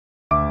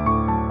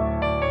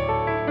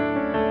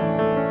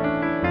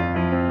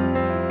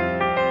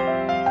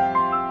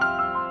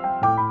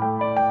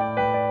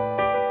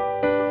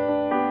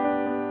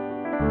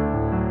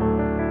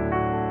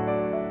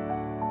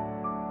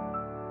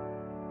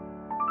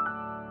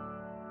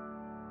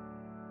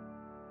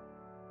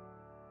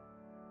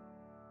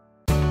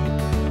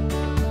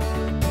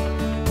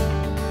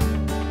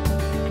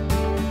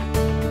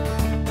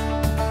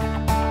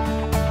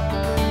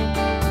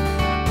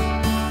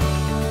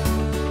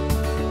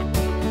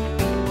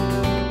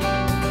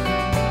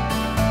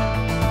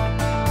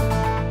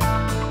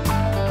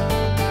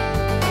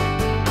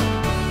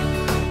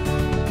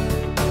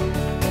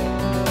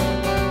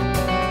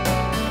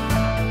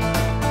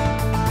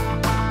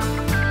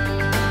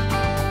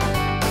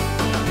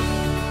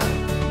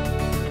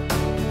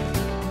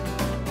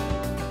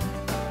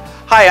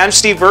Hi, I'm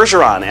Steve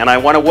Bergeron, and I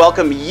want to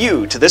welcome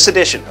you to this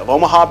edition of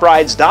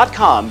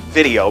OmahaBrides.com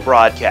video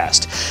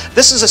broadcast.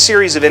 This is a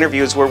series of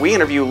interviews where we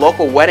interview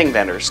local wedding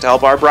vendors to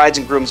help our brides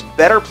and grooms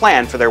better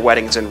plan for their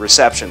weddings and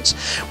receptions.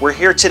 We're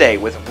here today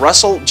with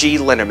Russel G.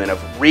 Lindeman of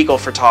ReGal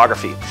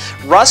Photography.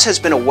 Russ has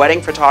been a wedding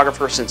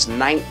photographer since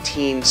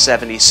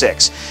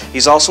 1976.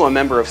 He's also a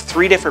member of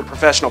 3 different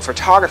professional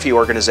photography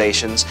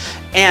organizations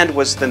and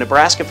was the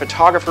Nebraska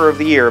Photographer of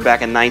the Year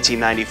back in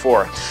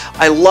 1994.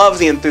 I love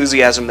the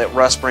enthusiasm that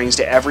Russ brings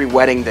to every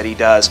wedding that he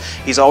does.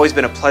 He's always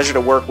been a pleasure to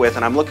work with,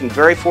 and I'm looking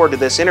very forward to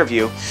this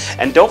interview.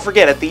 And don't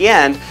forget, at the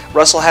end,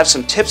 Russ will have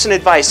some tips and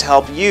advice to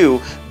help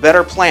you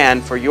better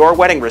plan for your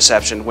wedding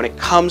reception when it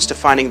comes to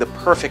finding the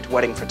perfect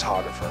wedding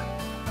photographer.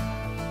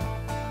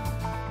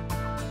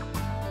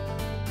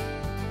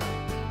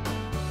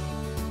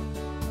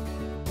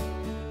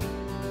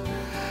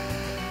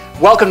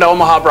 Welcome to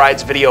Omaha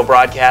Brides video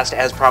broadcast.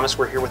 As promised,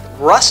 we're here with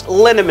Russ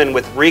Lindeman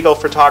with ReGal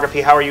Photography.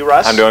 How are you,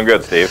 Russ? I'm doing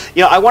good, Steve.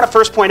 You know, I want to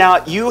first point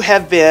out you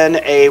have been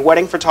a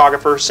wedding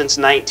photographer since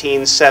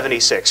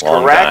 1976,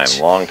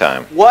 correct? Long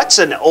time. What's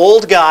an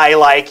old guy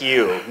like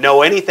you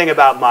know anything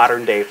about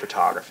modern day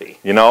photography?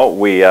 You know,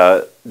 we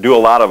do a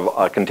lot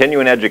of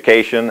continuing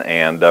education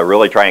and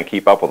really try and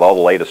keep up with all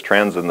the latest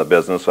trends in the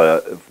business.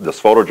 This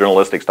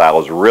photojournalistic style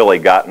has really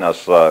gotten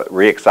us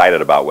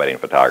re-excited about wedding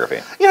photography.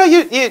 You know,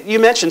 you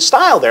mentioned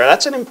style there.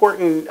 That's an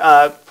important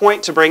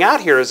point to bring out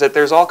here, is that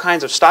there's all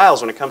kinds of styles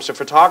when it comes to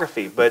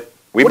photography. But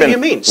what do you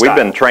mean, style?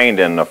 We've been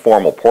trained in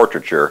formal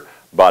portraiture,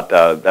 but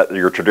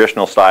your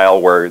traditional style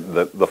where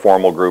the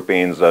formal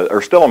groupings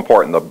are still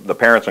important. The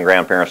parents and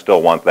grandparents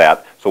still want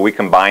that, so we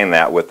combine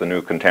that with the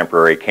new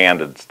contemporary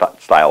candid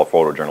style of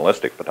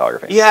photojournalistic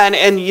photography. Yeah,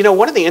 and you know,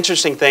 one of the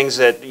interesting things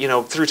that, you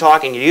know, through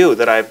talking to you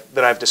that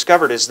I've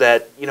discovered is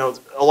that, you know,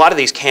 a lot of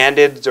these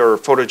candid or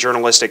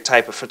photojournalistic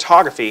type of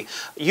photography,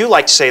 you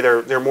like to say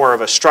they're more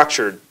of a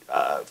structured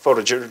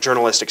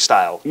photojournalistic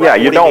style. Yeah,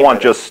 you don't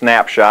want just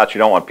snapshots. You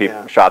don't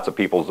want shots of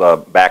people's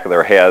back of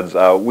their heads.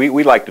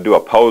 We like to do a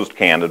posed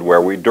candid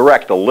where we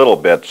direct a little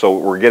bit, so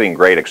we're getting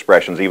great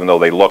expressions even though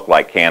they look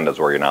like candids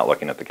where you're not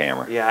looking at the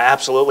camera. Yeah,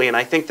 absolutely. And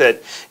I think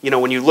that, you know,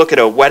 when you look at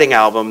a wedding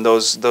album,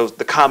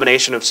 the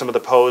combination of some of the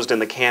posed and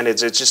the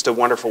candids, it's just a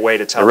wonderful way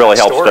to tell the story.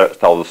 It really helps to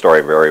tell the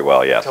story very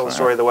well, yes. Tell the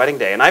story of the wedding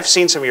day. And I've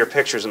seen some of your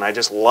pictures and I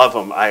just love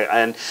them.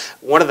 And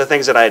one of the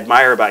things that I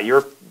admire about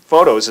your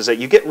photos is that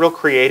you get real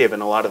creative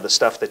in a lot of the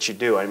stuff that you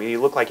do. I mean,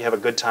 you look like you have a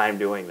good time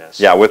doing this.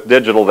 Yeah, with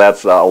digital,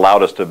 that's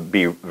allowed us to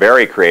be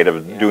very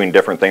creative, doing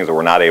different things that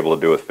we're not able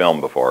to do with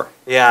film before.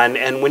 Yeah,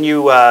 and when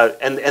you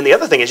and the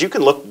other thing is you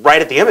can look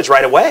right at the image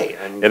right away.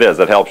 And it is.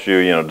 It helps you,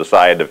 you know,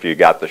 decide if you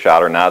got the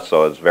shot or not.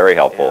 So it's very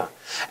helpful. Yeah.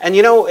 And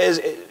you know,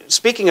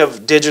 speaking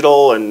of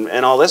digital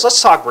and all this,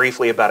 let's talk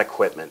briefly about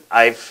equipment.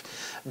 I've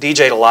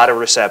DJ'd a lot of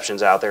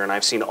receptions out there, and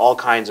I've seen all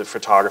kinds of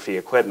photography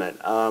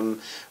equipment.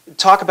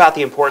 Talk about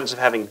the importance of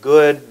having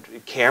good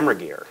camera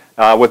gear.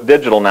 With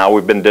digital now,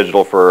 we've been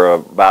digital for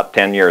about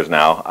 10 years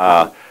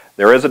now.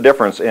 There is a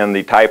difference in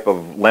the type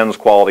of lens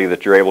quality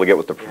that you're able to get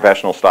with the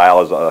professional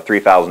style. As a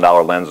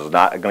 $3,000 lens is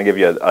not going to give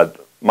you a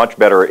much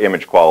better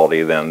image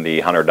quality than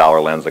the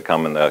 $100 lens that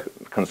come in the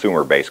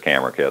consumer-based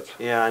camera kits.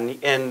 Yeah,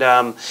 and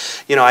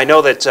you know, I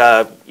know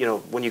that you know,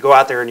 when you go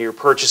out there and you're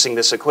purchasing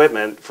this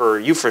equipment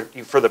for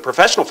the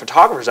professional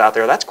photographers out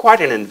there, that's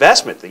quite an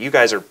investment that you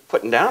guys are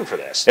putting down for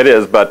this. It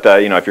is, but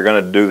you know, if you're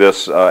going to do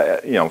this,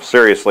 you know,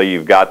 seriously,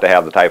 you've got to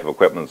have the type of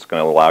equipment that's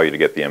going to allow you to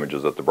get the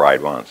images that the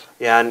bride wants.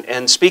 Yeah,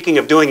 and speaking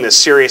of doing this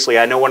seriously,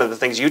 I know one of the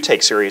things you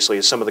take seriously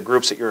is some of the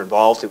groups that you're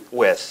involved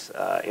with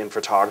in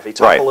photography.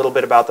 Talk a little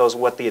bit about those,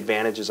 what the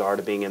advantages are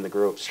to being in the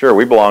groups. Sure,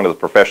 we belong to the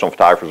Professional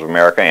Photographers of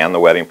America and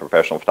the Wedding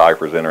Professional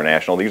Photographers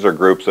International. These are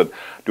groups that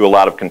do a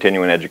lot of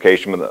continuing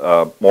education,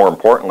 but more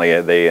importantly,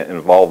 they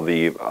involve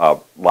the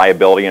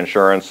liability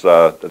insurance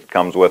that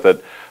comes with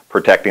it,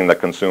 protecting the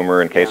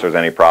consumer in case there's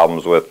any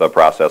problems with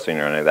processing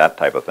or any of that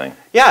type of thing.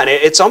 Yeah, and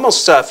it's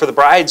almost for the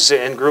brides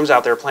and grooms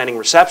out there planning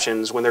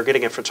receptions, when they're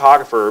getting a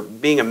photographer,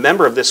 being a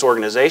member of this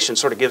organization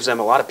sort of gives them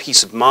a lot of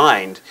peace of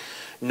mind,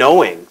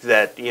 knowing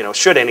that, you know,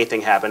 should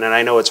anything happen, and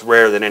I know it's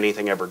rare that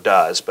anything ever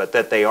does, but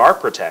that they are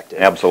protected.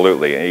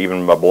 Absolutely.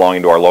 Even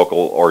belonging to our local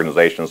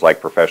organizations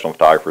like Professional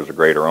Photographers of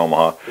Greater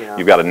Omaha,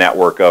 you've got a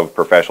network of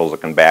professionals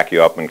that can back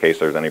you up in case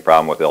there's any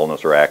problem with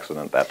illness or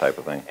accident, that type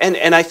of thing.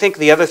 And I think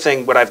the other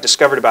thing, what I've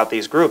discovered about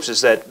these groups,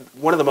 is that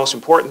one of the most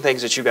important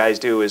things that you guys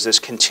do is this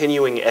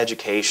continuing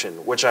education,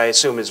 which I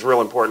assume is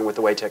real important with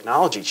the way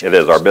technology changes. It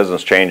is. Our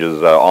business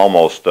changes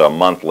almost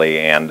monthly,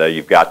 and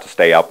you've got to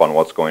stay up on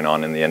what's going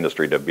on in the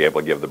industry to be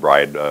able to give the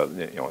bride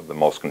you know, the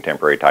most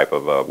contemporary type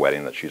of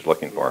wedding that she's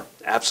looking for.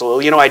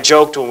 Absolutely. You know, I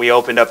joked when we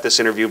opened up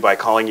this interview by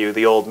calling you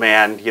the old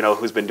man, you know,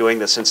 who's been doing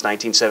this since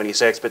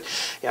 1976, but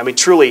I mean,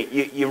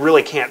 truly, you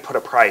really can't put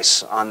a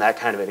price on that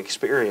kind of an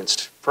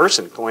experienced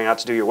person going out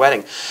to do your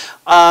wedding.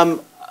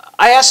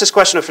 I ask this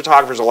question of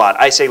photographers a lot.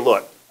 I say,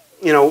 look,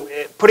 you know,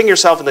 putting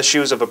yourself in the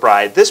shoes of a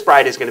bride, this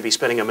bride is going to be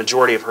spending a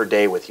majority of her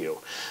day with you.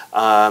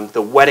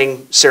 The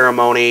wedding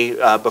ceremony,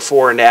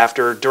 before and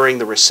after, during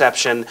the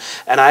reception.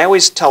 And I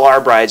always tell our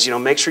brides, you know,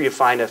 make sure you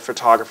find a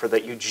photographer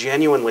that you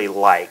genuinely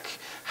like.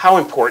 How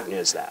important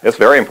is that? It's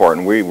very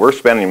important. We're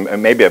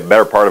spending maybe a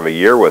better part of a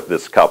year with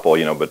this couple,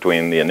 you know,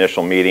 between the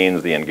initial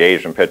meetings, the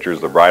engagement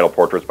pictures, the bridal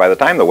portraits. By the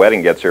time the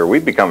wedding gets here,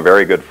 we've become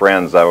very good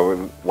friends,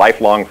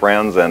 lifelong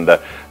friends, and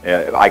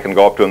I can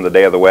go up to them the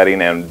day of the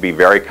wedding and be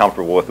very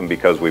comfortable with them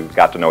because we've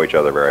got to know each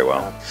other very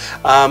well.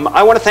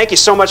 I want to thank you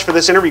so much for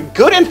this interview.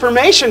 Good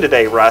information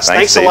today, Russ.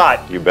 Thanks a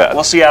lot. You bet.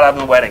 We'll see you out on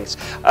the weddings.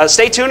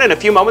 Stay tuned. In a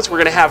few moments, we're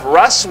going to have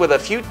Russ with a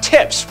few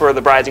tips for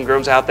the brides and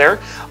grooms out there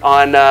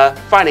on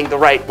finding the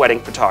right wedding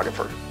photographer.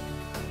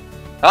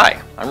 Hi,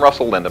 I'm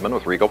Russel Lindeman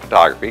with ReGal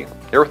Photography,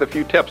 here with a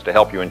few tips to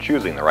help you in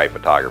choosing the right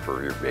photographer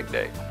for your big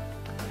day.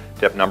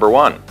 Tip number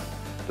 1,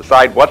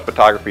 decide what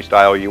photography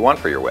style you want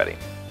for your wedding.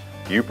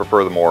 Do you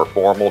prefer the more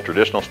formal,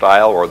 traditional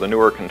style or the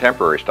newer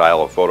contemporary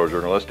style of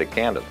photojournalistic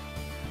candid?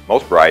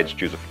 Most brides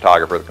choose a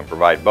photographer that can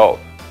provide both.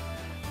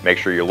 Make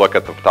sure you look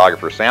at the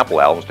photographer's sample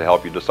albums to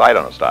help you decide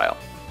on a style.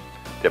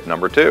 Tip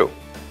number 2,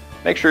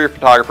 make sure your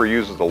photographer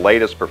uses the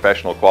latest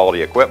professional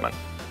quality equipment.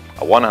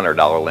 A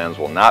 $100 lens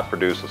will not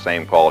produce the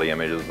same quality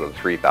images that a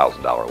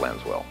 $3,000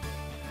 lens will.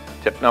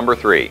 Tip number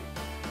 3,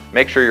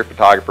 make sure your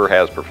photographer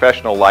has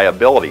professional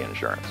liability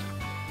insurance.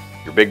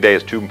 Your big day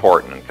is too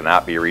important and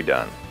cannot be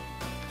redone.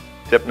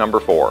 Tip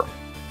number 4,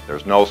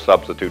 there's no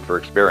substitute for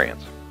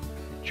experience.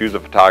 Choose a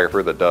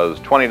photographer that does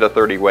 20 to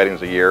 30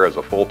 weddings a year as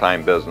a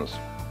full-time business.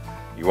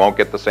 You won't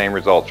get the same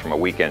results from a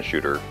weekend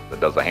shooter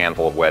that does a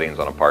handful of weddings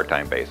on a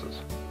part-time basis.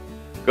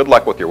 Good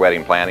luck with your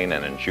wedding planning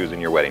and in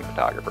choosing your wedding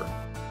photographer.